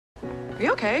Are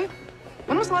you okay?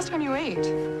 When was the last time you ate?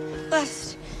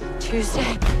 Last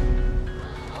Tuesday.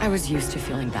 I was used to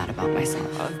feeling bad about myself.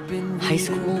 High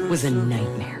school was a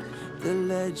nightmare.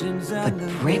 But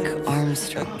Rick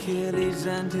Armstrong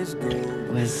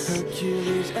was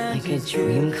like a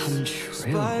dream come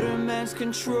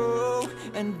true.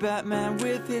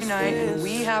 Tonight,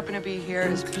 we happen to be here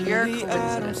is pure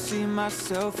coincidence.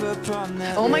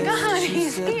 Oh my God,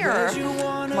 he's here!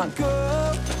 Come on.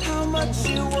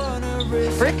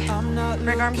 Rick?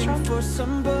 Rick Armstrong?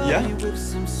 Yeah?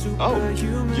 Oh,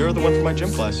 you're the one from my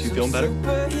gym class. You feeling better?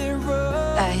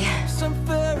 Yeah.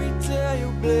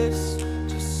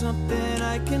 Something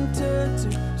I can turn to,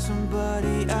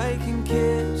 somebody I can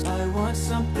kiss. I want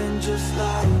something just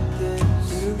like this.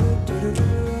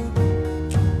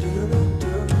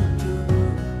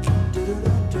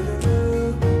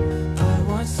 I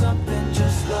want something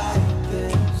just like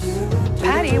this.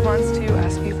 Patty wants to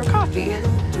ask you for coffee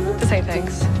to say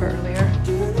thanks for earlier.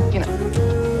 You know,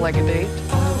 like a date.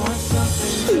 I want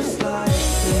something just like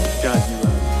this. God,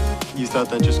 you thought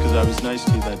that just because I was nice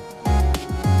to you that...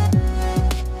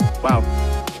 Wow.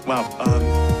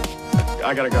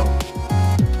 I gotta go.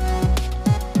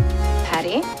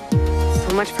 Patty? So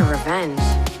much for revenge.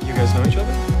 You guys know each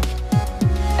other?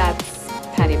 That's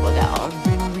Patty Bloodveld.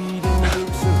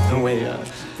 No way,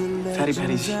 Patty's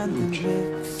huge.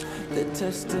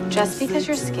 Just because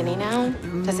you're skinny now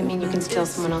doesn't mean you can steal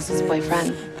someone else's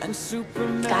boyfriend.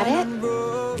 Got it?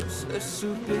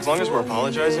 As long as we're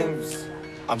apologizing,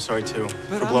 I'm sorry too,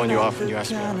 for blowing you off when you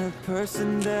asked me out. You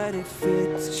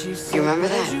remember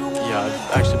that? Yeah,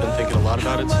 I've actually been thinking a lot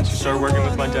about it since you started working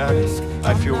with my dad.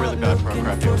 I feel really bad for how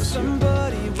crappy I was to you.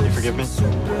 Can you forgive me?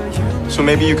 So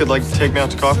maybe you could, like, take me out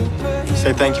to coffee?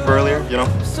 Say thank you for earlier, you know?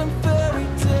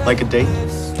 Like a date?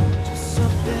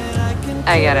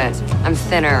 I get it. I'm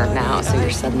thinner now, so you're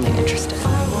suddenly interested.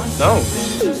 No.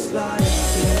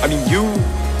 I mean,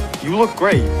 you look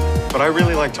great, but I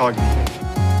really like talking to you.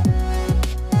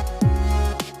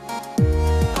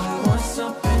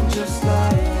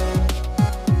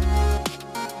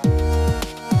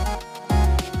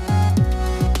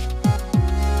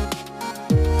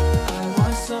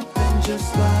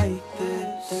 Just like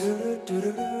this.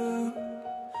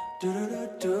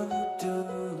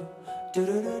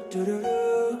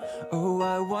 Oh,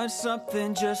 I want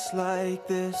something just like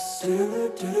this.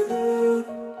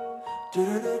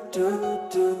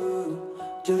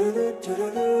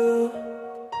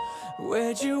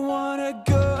 Where'd you wanna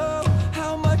go?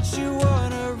 How much you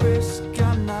wanna risk?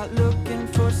 I'm not looking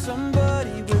for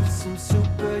somebody with some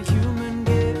superhuman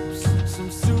gifts, some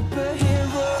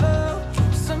superhero,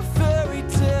 some fairy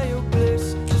tale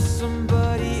bliss. Just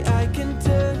somebody I can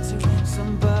turn to,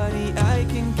 somebody I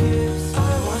can kiss.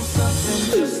 I want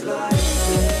something just like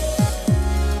this.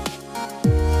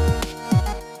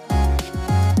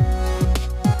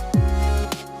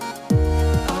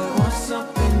 I want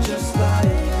something just like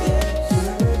this.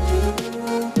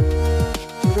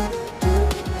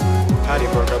 Patty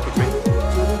broke up with me.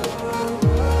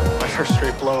 My first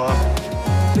straight blow off.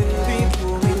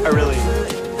 I really